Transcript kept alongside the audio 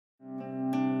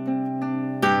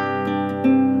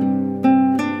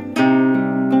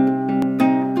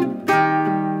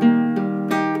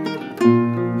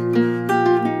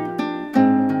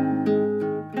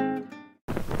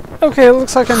Okay, it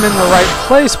looks like I'm in the right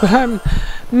place, but I'm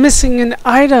missing an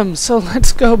item. So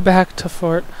let's go back to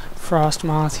Fort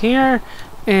Frostmoth here,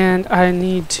 and I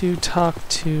need to talk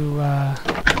to,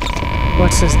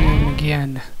 what's his name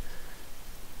again?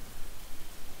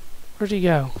 Where'd he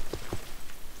go?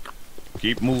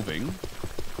 Keep moving.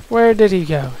 Where did he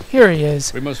go? Here he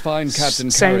is. We must find Captain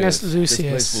Sanus Carius. Lucius. This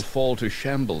place will fall to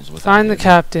shambles without Find the him.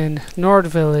 captain, Nord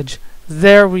Village.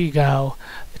 There we go.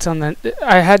 It's on the.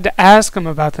 I had to ask him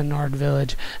about the Nord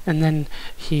Village, and then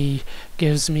he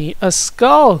gives me a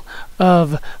skull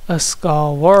of a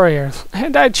Skaal warrior,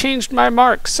 and I changed my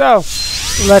mark. So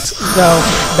let's go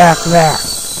back there.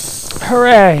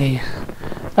 Hooray!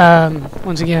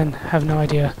 Once again, have no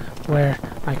idea where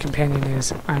my companion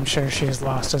is. I'm sure she is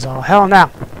lost as all hell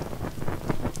now.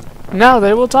 Now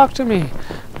they will talk to me.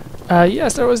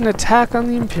 Yes, there was an attack on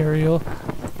the Imperial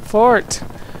fort.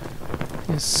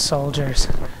 These soldiers.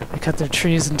 They cut their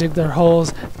trees and dig their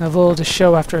holes and have little to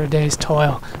show after a day's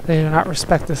toil. They do not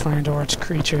respect this land or its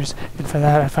creatures, and for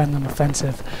that I find them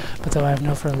offensive. But though I have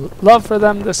no love for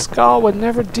them, the Skaal would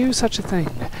never do such a thing.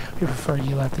 We prefer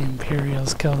you let the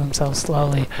Imperials kill themselves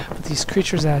slowly, but these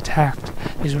creatures that attacked,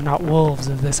 these were not wolves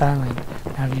of this island.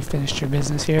 Now have you finished your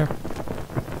business here?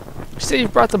 You say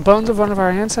you've brought the bones of one of our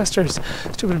ancestors.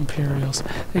 Stupid Imperials.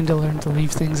 They need to learn to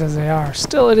leave things as they are.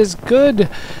 Still, it is good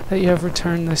that you have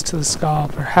returned this to the Skaal.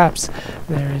 Perhaps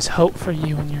there is hope for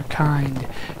you and your kind.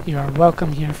 You are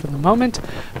welcome here for the moment,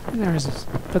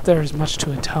 but there is much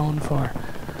to atone for.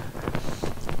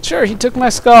 Sure, he took my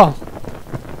skull.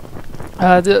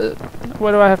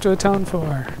 What do I have to atone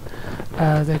for?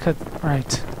 They could...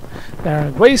 Right. They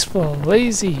are wasteful,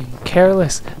 lazy, and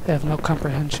careless. They have no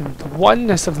comprehension of the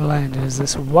oneness of the land. It is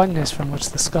this oneness from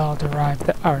which the Skaal derived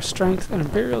our strength, and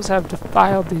Imperials have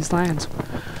defiled these lands.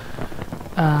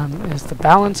 It is the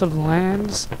balance of the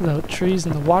lands, the trees,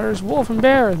 and the waters, wolf and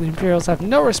bear. The Imperials have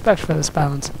no respect for this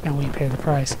balance, and we pay the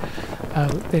price.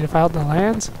 They defiled the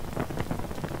lands.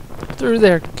 Through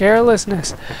their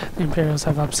carelessness, the Imperials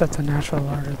have upset the natural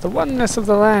order. The oneness of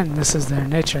the land, this is their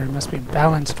nature, must be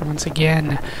balanced once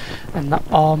again, and the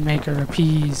All-Maker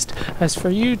appeased. As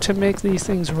for you to make these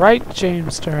things right,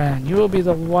 James Duran, you will be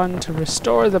the one to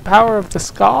restore the power of the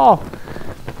Skaal.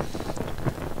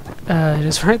 It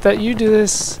is right that you do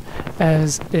this,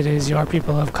 as it is your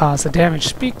people who have caused the damage.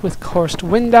 Speak with Korst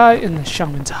Windeye in the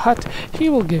shaman's hut. He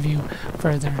will give you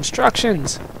further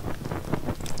instructions.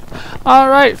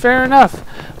 Alright, fair enough.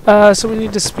 So we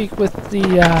need to speak with the,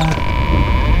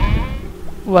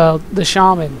 the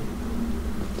shaman.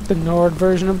 The Nord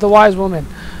version of the wise woman.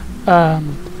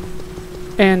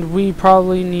 And we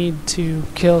probably need to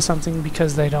kill something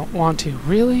because they don't want to.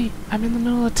 Really? I'm in the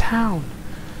middle of town.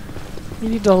 We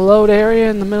need to load area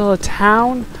in the middle of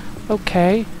town?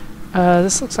 Okay.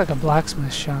 This looks like a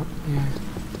blacksmith shop. Yeah.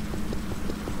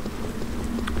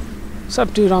 What's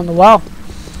up, dude on the wall?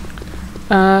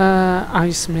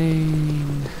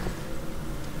 Iceman.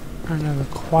 I don't know, the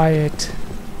quiet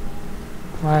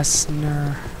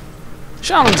Lesnar.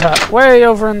 Shaman's hut, way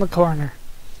over in the corner.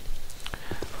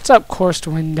 What's up,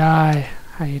 Korst Windeye?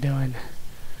 How you doing?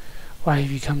 Why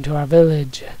have you come to our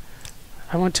village?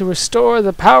 I want to restore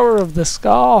the power of the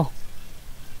Skaal.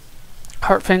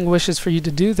 Heart-Fang wishes for you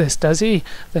to do this, does he?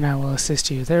 Then I will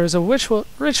assist you. There is a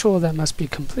ritual that must be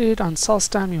completed. On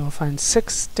Solstheim you will find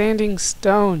 6 standing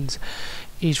stones,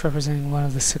 each representing one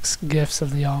of the 6 gifts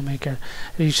of the All-Maker.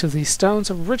 At each of these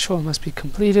stones a ritual must be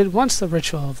completed. Once the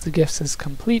ritual of the gifts is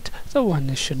complete, the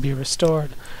oneness should be restored.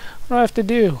 What do I have to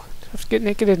do? Do I have to get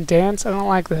naked and dance? I don't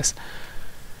like this.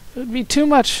 It would be too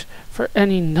much for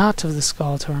any knot of the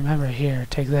Skaal to remember. Here,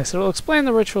 take this. It will explain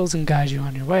the rituals and guide you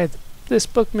on your way. This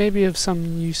book may be of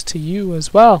some use to you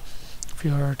as well. If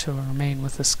you are to remain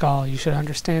with the Skaal, you should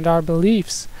understand our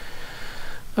beliefs.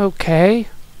 Okay.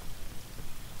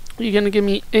 Are you going to give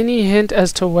me any hint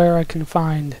as to where I can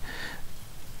find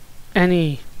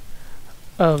any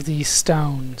of these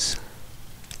stones?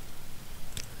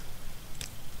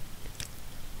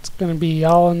 It's going to be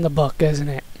all in the book, isn't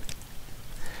it?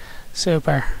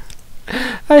 Super.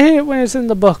 I hate it when it's in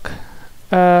the book.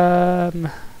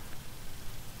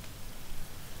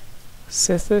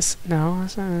 Sithis? No,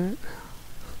 that's not it.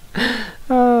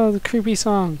 Oh, the creepy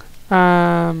song.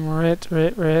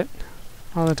 Rit.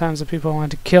 All the times that people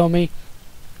want to kill me.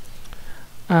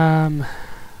 Jeez,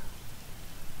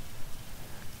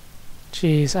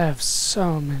 I have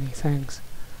so many things.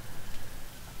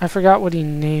 I forgot what he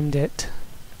named it.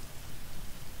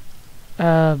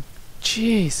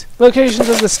 Jeez. Locations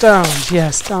of the stones.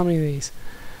 Yes, tell me these.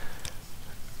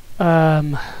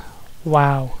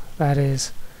 Wow,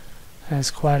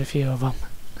 there's quite a few of them.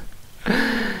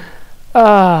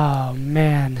 Oh,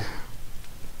 man.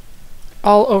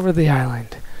 all over the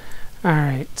island.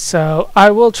 Alright, so I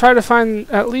will try to find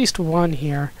at least one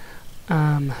here.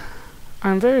 I'm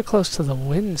very close to the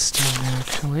windstone,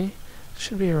 actually.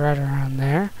 Should be right around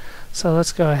there. So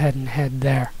let's go ahead and head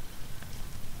there.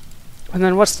 And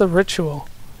then what's the ritual?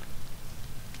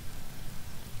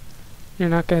 You're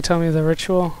not going to tell me the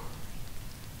ritual?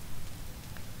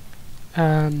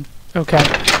 Okay.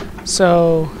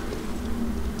 So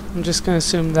I'm just going to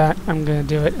assume that I'm going to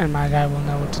do it and my guy will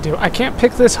know what to do. I can't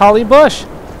pick this holly bush.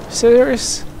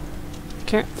 Serious?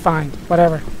 Can't. Fine.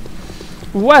 Whatever.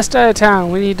 West out of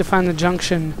town. We need to find the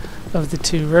junction of the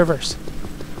two rivers.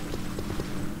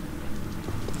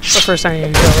 But first I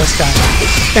need to kill this guy.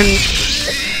 And...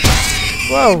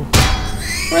 Whoa.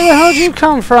 Where the hell did you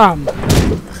come from?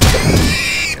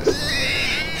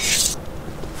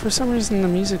 For some reason the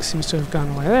music seems to have gone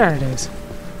away. There it is.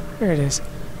 There it is.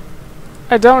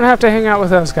 I don't have to hang out with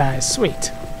those guys.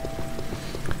 Sweet.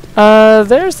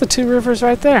 There's the two rivers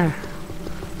right there.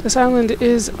 This island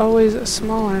is always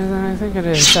smaller than I think it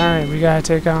is. Alright, we gotta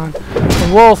take on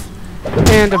a wolf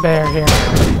and a bear here.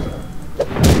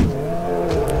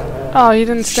 Oh, he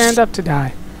didn't stand up to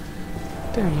die.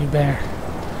 Damn you, bear.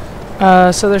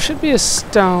 So there should be a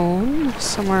stone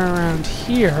somewhere around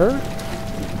here.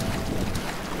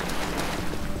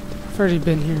 I've already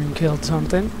been here and killed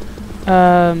something.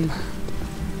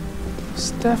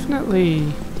 It's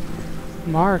definitely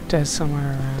marked as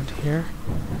somewhere around here.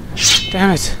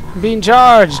 Damn it, I'm being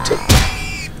charged!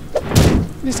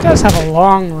 These guys have a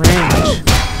long range.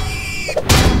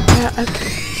 Yeah,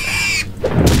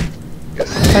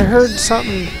 I heard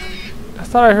something. I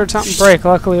thought I heard something break.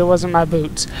 Luckily, it wasn't my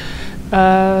boots.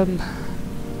 Yeah,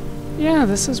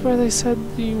 this is where they said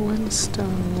the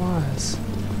windstone was.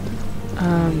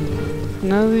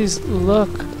 None of these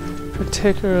look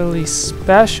particularly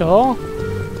special.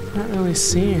 Not really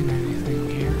seeing anything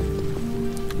here.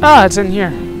 Ah, it's in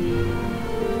here.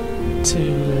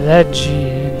 Too ledgy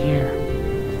in here.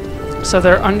 So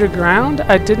they're underground?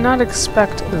 I did not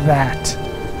expect that.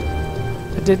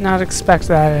 I did not expect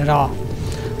that at all.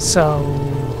 So,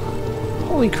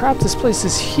 holy crap, this place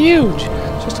is huge.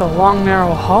 Just a long,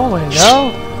 narrow hallway,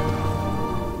 though.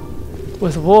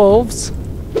 With wolves.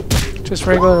 Just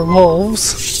regular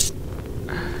wolves.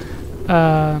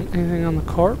 Anything on the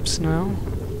corpse? No.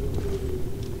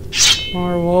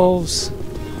 More wolves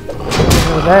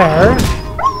over there.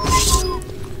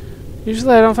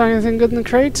 Usually I don't find anything good in the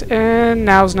crates, and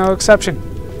now's no exception.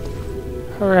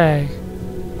 Hooray.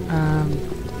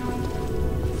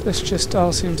 This just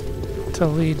all seems to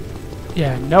lead,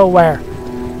 nowhere.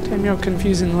 Damn your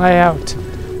confusing layout.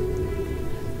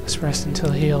 Let's rest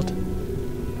until healed.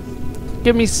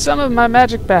 Give me some of my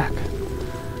magic back.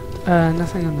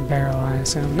 Nothing on the barrel, I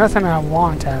assume. Nothing I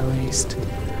want, at least.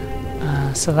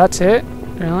 So that's it?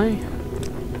 Really?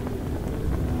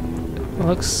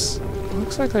 Looks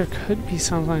like there could be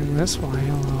something this way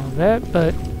a little bit,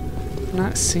 but I'm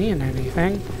not seeing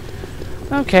anything.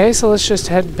 Okay, so let's just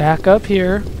head back up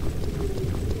here.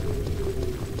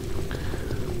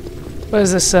 What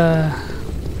is this,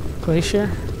 glacier?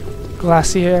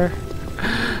 Glacier?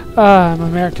 I'm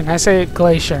American. I say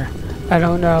glacier. I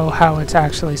don't know how it's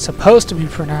actually supposed to be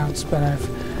pronounced, but I've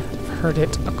heard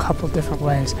it a couple different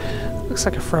ways. Looks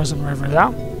like a frozen river,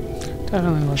 though.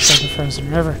 Definitely looks like a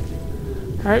frozen river.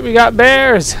 Alright, we got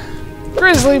bears!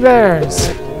 Grizzly bears!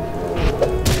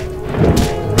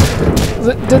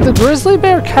 Did the grizzly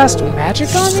bear cast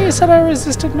magic on me? He said I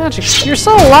resisted magic. You're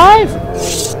still alive?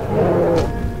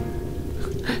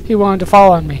 He wanted to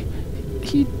fall on me.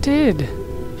 He did.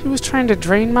 He was trying to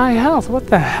drain my health. What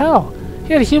the hell?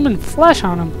 He had human flesh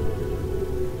on him.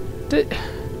 Did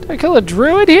I kill a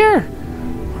druid here?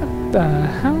 What the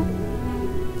hell?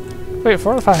 Wait,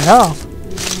 fortified health?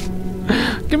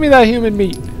 Give me that human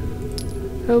meat.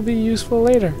 It'll be useful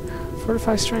later.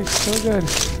 Fortified strength, still good.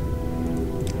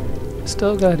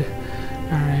 Still good.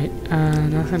 Alright,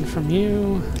 nothing from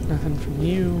you. Nothing from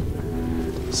you.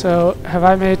 So, have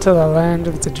I made it to the land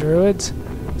of the druids?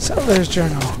 Settler's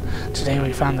Journal. Today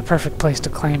we found the perfect place to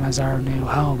claim as our new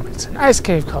home. It's an ice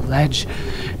cave called Ledge,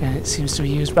 and it seems to be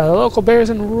used by the local bears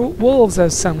and wolves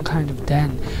as some kind of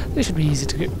den. They should be easy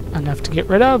to enough to get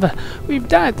rid of. We've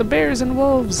done it. The bears and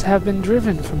wolves have been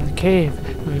driven from the cave.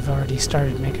 We've already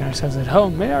started making ourselves at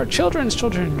home. May our children's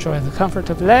children enjoy the comfort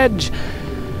of Ledge.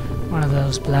 One of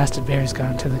those blasted bears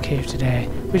got into the cave today.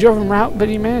 We drove him out, but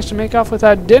he managed to make off with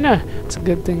our dinner. It's a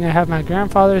good thing I have my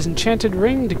grandfather's enchanted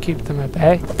ring to keep them at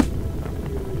bay.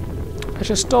 I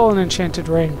just stole an enchanted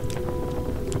ring.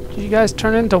 Did you guys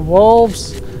turn into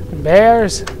wolves and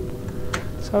bears?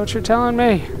 Is that what you're telling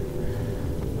me?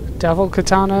 Devil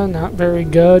katana, not very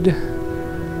good.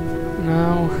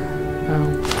 No.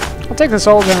 No. I'll take the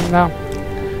soul gem though.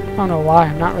 I don't know why.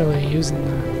 I'm not really using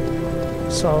the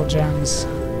soul gems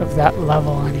of that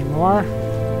level anymore.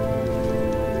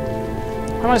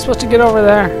 How am I supposed to get over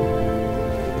there?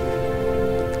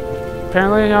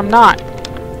 Apparently I'm not.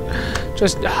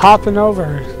 Just hopping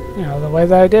over, you know, the way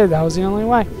that I did. That was the only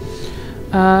way.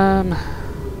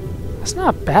 That's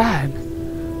not bad.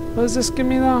 What does this give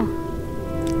me though?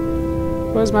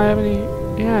 What does my ebony?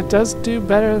 Yeah, it does do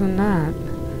better than that.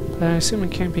 But I assume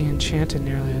it can't be enchanted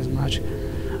nearly as much.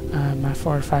 My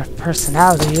 4 or 5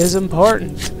 personality is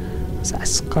important. Is that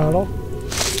Skaal?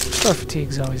 Store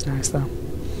fatigue's always nice though.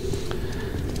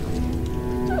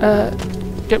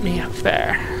 Get me up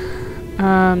there.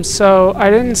 So I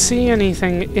didn't see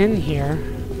anything in here.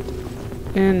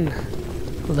 In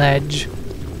ledge.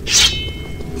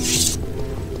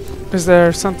 Is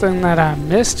there something that I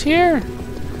missed here?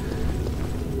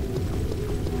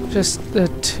 Just the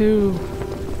 2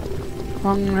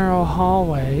 long narrow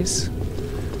hallways.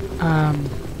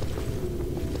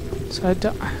 So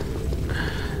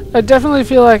I definitely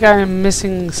feel like I am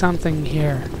missing something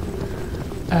here.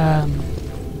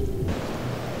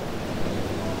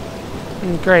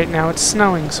 Great, now it's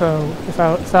snowing, so if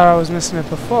I thought I was missing it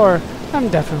before, I'm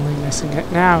definitely missing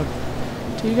it now.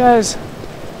 Do you guys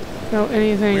know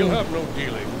anything? We'll have no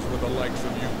dealings with the likes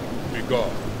of you. Be gone.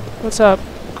 What's up,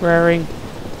 Grary?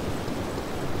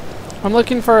 I'm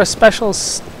looking for a special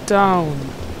stone.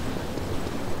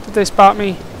 Did they spot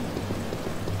me?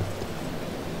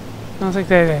 I don't think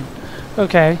they did.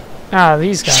 Okay. Ah,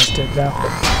 these guys did, though.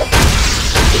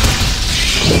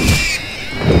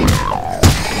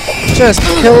 Just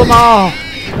kill them all!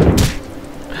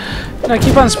 And I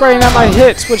keep on spraying out my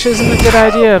hits, which isn't a good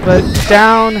idea, but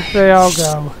down they all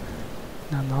go.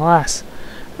 Nonetheless.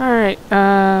 Alright,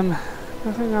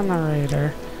 nothing on the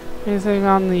Raider. Anything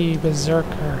on the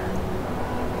Berserker?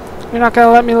 You're not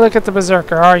gonna let me look at the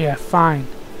Berserker, are you? Fine.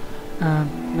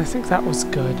 I think that was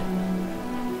good.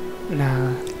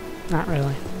 Nah, not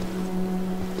really.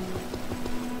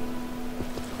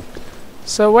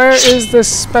 So where is this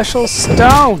special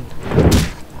stone?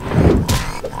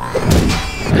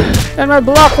 And my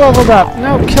block leveled up.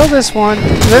 No, kill this one,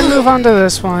 then move on to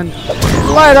this one.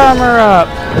 Light armor up.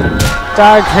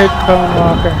 Die, great Bone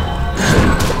Walker.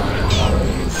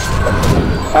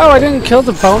 Oh, I didn't kill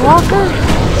the Bone Walker?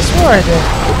 I swore I did.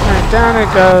 Alright, down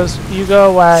it goes. You go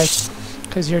away.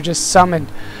 Because you're just summoned.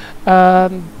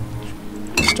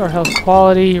 Restore health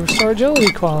quality, restore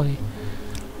agility quality.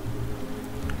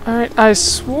 Alright, I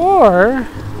swore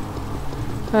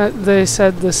that they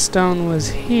said the stone was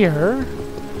here,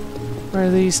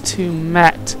 where these 2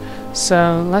 met.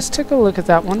 So let's take a look at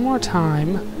that one more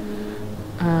time.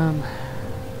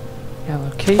 Yeah,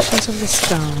 locations of the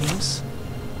stones.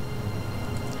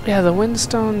 Yeah, the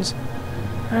windstone's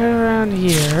right around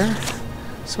here.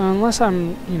 So unless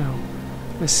I'm, you know,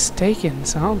 mistaken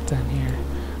something here,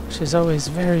 which is always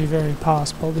very, very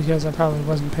possible because I probably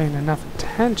wasn't paying enough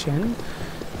attention.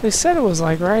 They said it was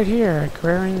like right here at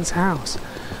Graring's house.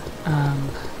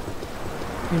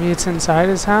 Maybe it's inside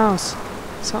his house.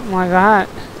 Something like that.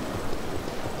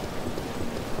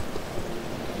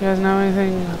 You guys know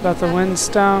anything about the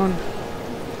Windstone?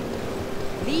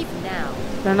 Leave now.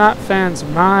 They're not fans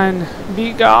of mine.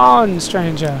 Be gone,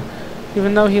 stranger.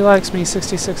 Even though he likes me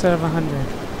 66 out of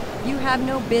 100. You have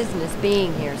no business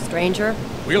being here, stranger.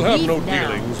 We'll have Leave no now.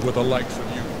 dealings with the likes of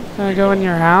you. Can I go in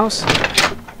your house?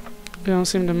 You don't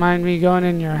seem to mind me going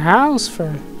in your house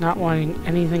for not wanting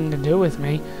anything to do with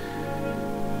me.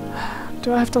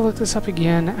 Do I have to look this up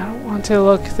again? I don't want to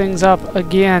look things up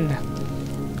again.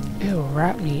 Ew,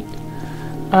 rat meat.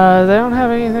 They don't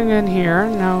have anything in here.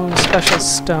 No special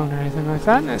stone or anything like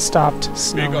that. And it stopped Be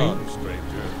snowing. gone,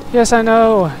 stranger. Yes, I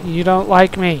know. You don't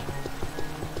like me.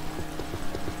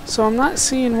 So I'm not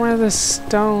seeing where this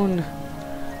stone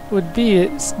would be.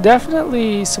 It's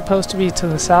definitely supposed to be to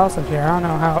the south of here. I don't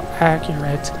know how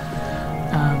accurate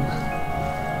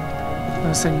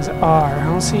those things are. I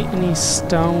don't see any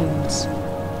stones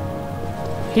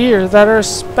here that are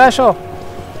special.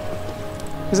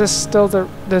 Is this still the...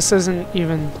 This isn't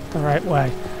even the right way.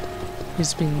 It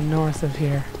needs to be north of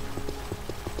here.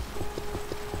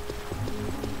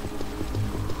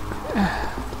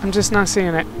 I'm just not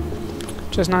seeing it.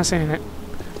 Just not seeing it.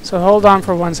 So hold on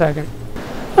for 1 second.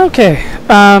 Okay,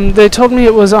 they told me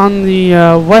it was on the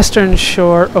western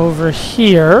shore over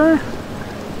here.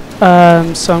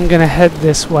 So I'm gonna head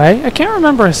this way. I can't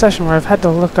remember a session where I've had to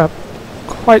look up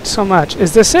quite so much.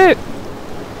 Is this it?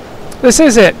 This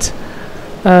is it.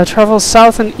 Travel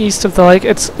south and east of the lake.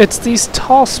 It's these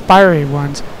tall, spiry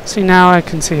ones. See, now I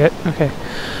can see it. Okay.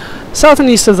 South and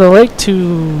east of the lake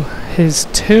to his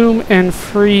tomb and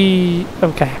free...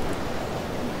 Okay.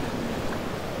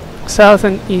 South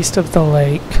and east of the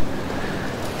lake.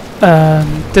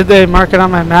 Did they mark it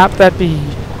on my map? That'd be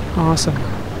awesome.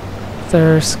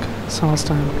 Thirsk,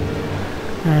 Solstein.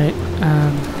 Alright.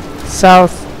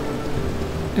 South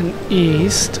and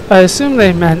east. I assume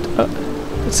they meant...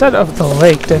 it said of the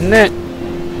lake, didn't it?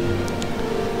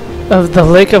 Of the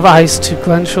Lake of Ice to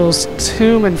Glenshul's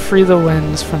tomb and free the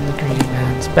winds from the greedy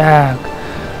man's bag.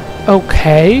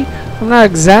 Okay. I'm not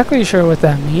exactly sure what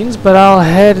that means, but I'll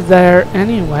head there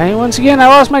anyway. Once again, I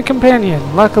lost my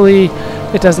companion. Luckily,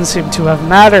 it doesn't seem to have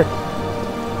mattered.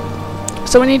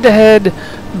 So we need to head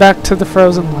back to the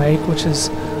frozen lake, which is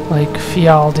Lake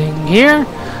Fjelding here.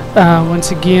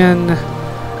 Once again,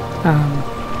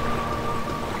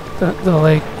 the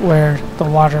lake where the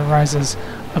water rises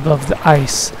above the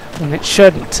ice when it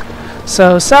shouldn't.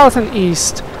 So south and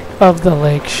east of the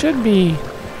lake should be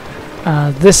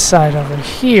this side over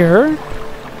here.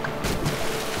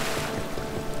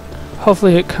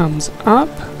 Hopefully it comes up.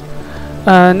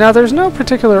 Now there's no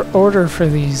particular order for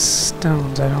these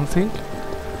stones, I don't think.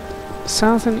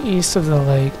 South and east of the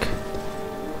lake.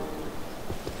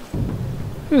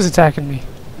 Who's attacking me?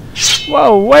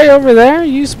 Whoa, way over there?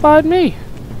 You spotted me.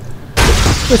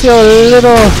 With your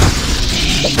little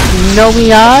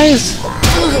gnomey eyes?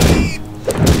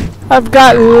 I've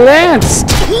got lanced!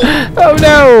 Oh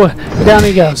no! Down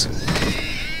he goes.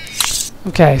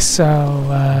 Okay,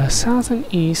 so south and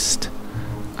east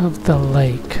of the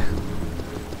lake.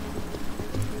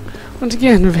 Once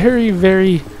again, very,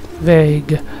 very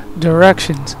vague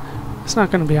directions. It's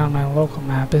not going to be on my local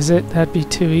map, is it? That'd be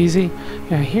too easy.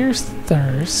 Yeah, here's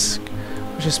Thirsk,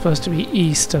 which is supposed to be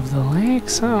east of the lake,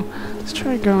 so let's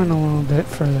try going a little bit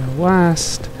further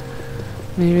west.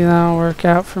 Maybe that'll work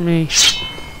out for me.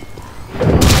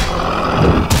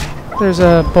 There's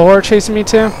a boar chasing me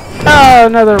too. Oh,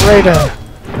 another raider.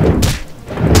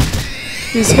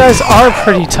 These guys are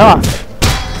pretty tough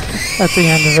at the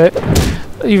end of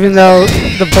it, even though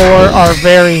the boar are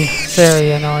very,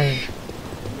 very annoying.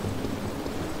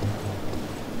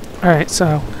 Alright,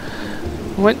 so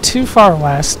went too far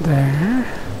west there.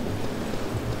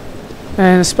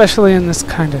 And especially in this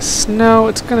kind of snow,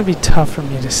 it's going to be tough for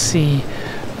me to see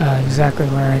exactly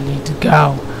where I need to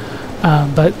go.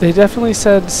 But they definitely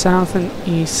said south and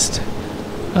east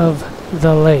of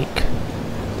the lake.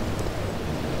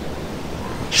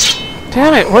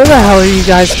 Damn it, where the hell are you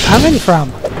guys coming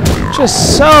from?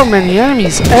 Just so many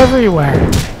enemies everywhere.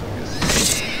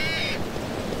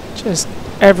 Just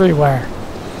everywhere.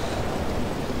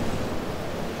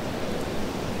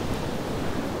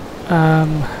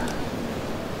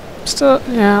 Still,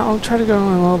 yeah, I'll try to go a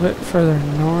little bit further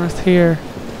north here.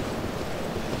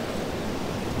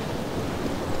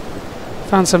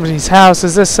 Found somebody's house.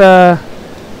 Is this,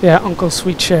 yeah, Uncle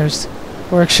Sweetshare's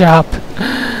workshop.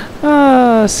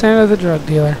 Santa the drug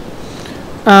dealer.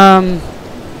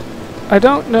 I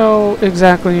don't know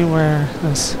exactly where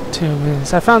this tomb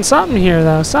is. I found something here,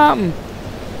 though. Something.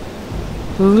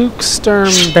 Luke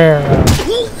Sturm Barrow.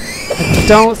 I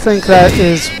don't think that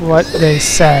is what they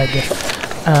said.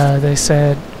 They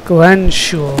said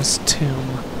Glenshul's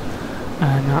tomb,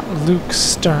 not Luke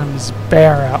Sturm's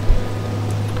Barrow.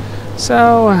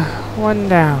 So, one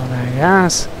down, I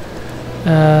guess.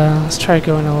 Let's try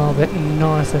going a little bit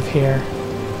north of here.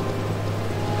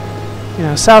 You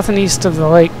know, south and east of the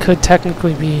lake could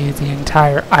technically be the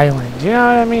entire island. You know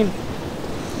what I mean?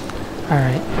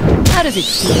 Alright. How does it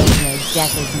feel when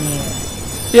death is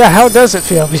near? Yeah, how does it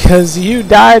feel? Because you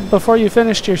died before you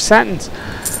finished your sentence.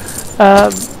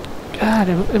 God,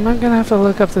 am I gonna have to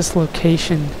look up this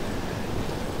location?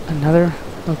 Another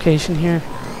location here?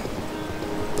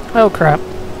 Oh crap.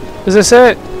 Is this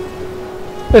it?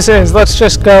 This is. Let's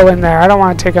just go in there. I don't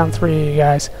want to take on 3 of you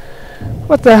guys.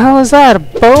 What the hell is that? A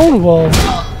bone wolf?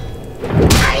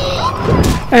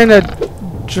 And a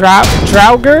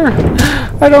Draugr?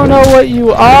 I don't know what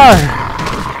you are.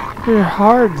 You're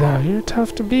hard though. You're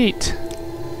tough to beat.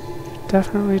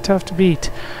 Definitely tough to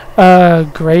beat.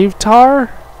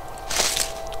 Gravetar?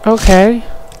 Okay.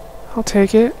 I'll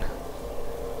take it.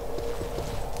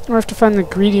 I have to find the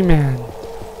greedy man.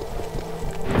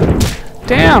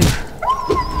 Damn!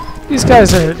 These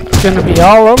guys are gonna be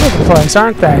all over the place,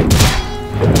 aren't they?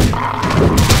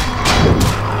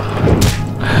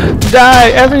 Die!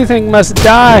 Everything must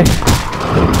die!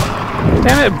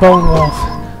 Damn it, Bone Wolf.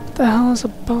 What the hell is a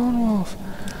Bone Wolf?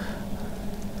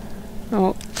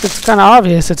 Well, it's kinda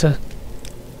obvious it's a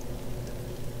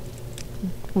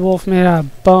wolf made out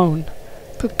of bone.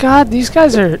 But God, these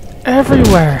guys are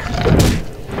everywhere.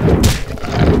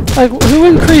 Like, who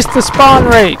increased the spawn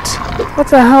rate? What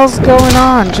the hell's going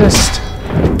on? Just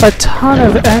a ton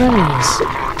of enemies.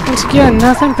 Once again,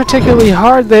 nothing particularly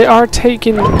hard. They are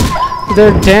taking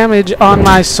their damage on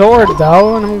my sword,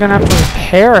 though, and I'm gonna have to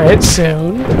repair it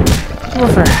soon.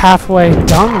 We're halfway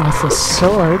done with the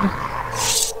sword.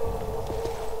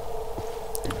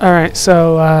 Alright,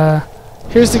 so,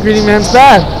 here's the greedy man's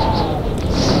bag.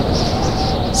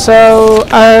 So,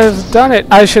 I've done it.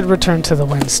 I should return to the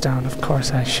Windstone. Of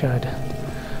course I should.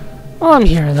 Well, I'm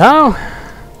here, though.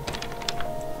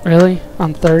 Really?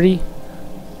 On 30? Do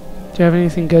you have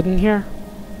anything good in here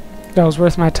that was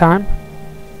worth my time?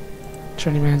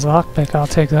 Journeyman's lockpick, I'll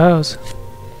take those.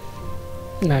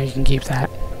 No, you can keep that.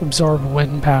 Absorb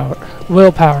willpower.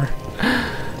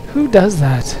 Who does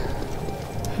that?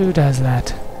 Who does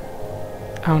that?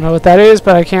 I don't know what that is,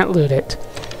 but I can't loot it.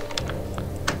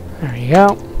 There you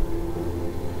go.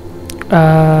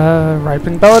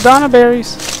 Ripened belladonna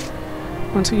berries.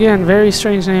 Once again, very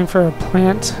strange name for a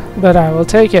plant, but I will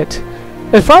take it.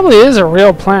 It probably is a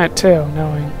real plant too,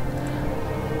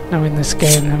 knowing this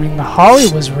game. I mean, the holly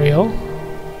was real,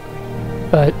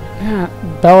 but yeah,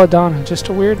 belladonna, just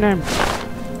a weird name.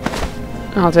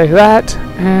 I'll take that,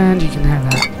 and you can have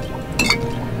that.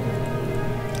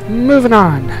 Moving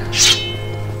on.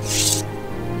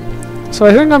 So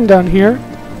I think I'm done here.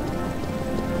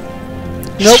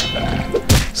 Nope.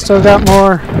 Still got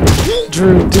more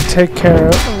Drew to take care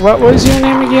of. What was your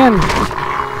name again?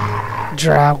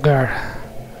 Draugr.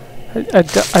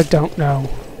 I don't know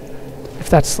if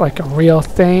that's like a real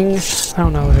thing. I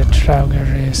don't know what a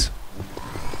Draugr is.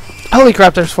 Holy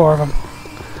crap, there's 4 of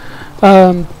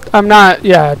them. I'm not,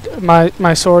 yeah,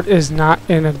 my sword is not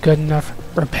in a good enough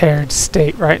repaired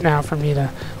state right now for me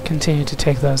to continue to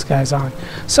take those guys on.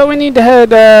 So we need to head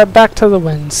back to the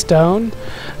Windstone,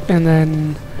 and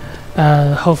then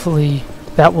hopefully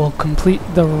that will complete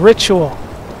the ritual.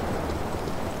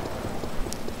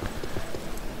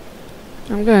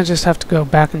 I'm gonna just have to go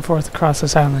back and forth across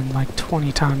this island like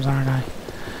 20 times, aren't I?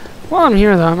 While I'm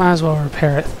here though, I might as well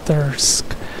repair it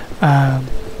Thirsk.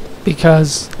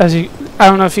 Because I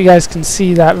don't know if you guys can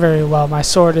see that very well, my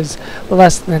sword is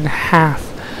less than half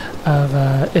of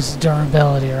its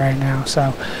durability right now,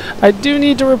 so I do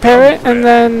need to repair it, and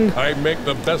then I make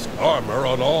the best armor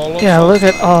on all of yeah, look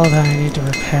at all that I need to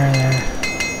repair there.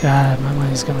 God, my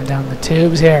money's going down the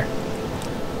tubes here.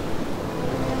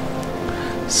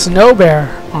 Snow bear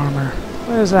armor.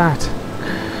 What is that?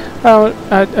 Oh,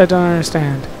 I don't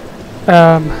understand.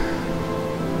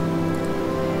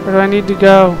 Where do I need to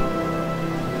go?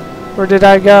 Where did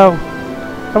I go?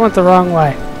 I went the wrong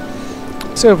way.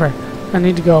 Super. I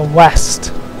need to go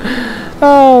west.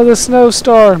 Oh, the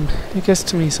snowstorm. It gets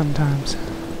to me sometimes.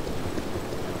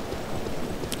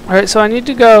 Alright, so I need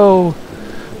to go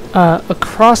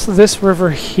across this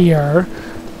river here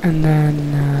and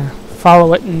then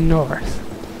follow it north.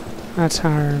 That's how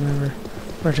I remember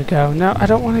where to go. No, I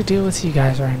don't want to deal with you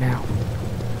guys right now.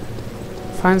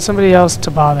 Find somebody else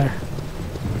to bother.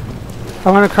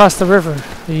 I want to cross the river.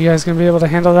 Are you guys going to be able to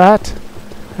handle that?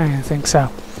 I don't think so.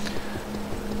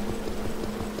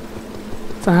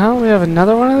 What the hell? We have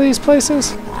another one of these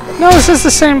places? No, this is the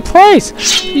same place!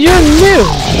 You're new!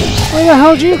 Where the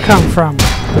hell did you come from?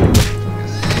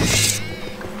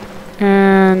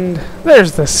 And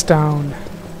there's the stone.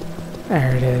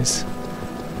 There it is.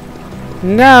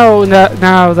 Now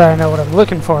that I know what I'm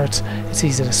looking for, it's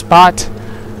easy to spot.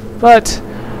 But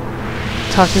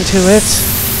talking to it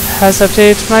has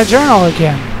updated my journal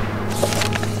again.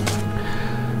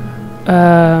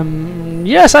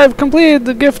 Yes, I've completed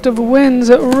the Gift of Winds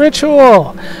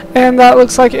ritual, and that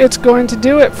looks like it's going to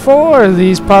do it for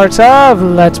these parts of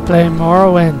Let's Play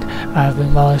Morrowind. I've been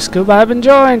Baller Scuba. I've been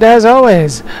joined, as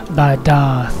always, by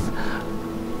Darth,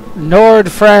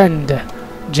 Nord Friend,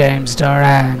 James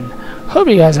Doran. Hope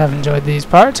you guys have enjoyed these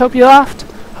parts. Hope you laughed.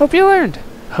 Hope you learned.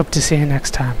 Hope to see you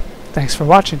next time. Thanks for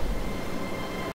watching.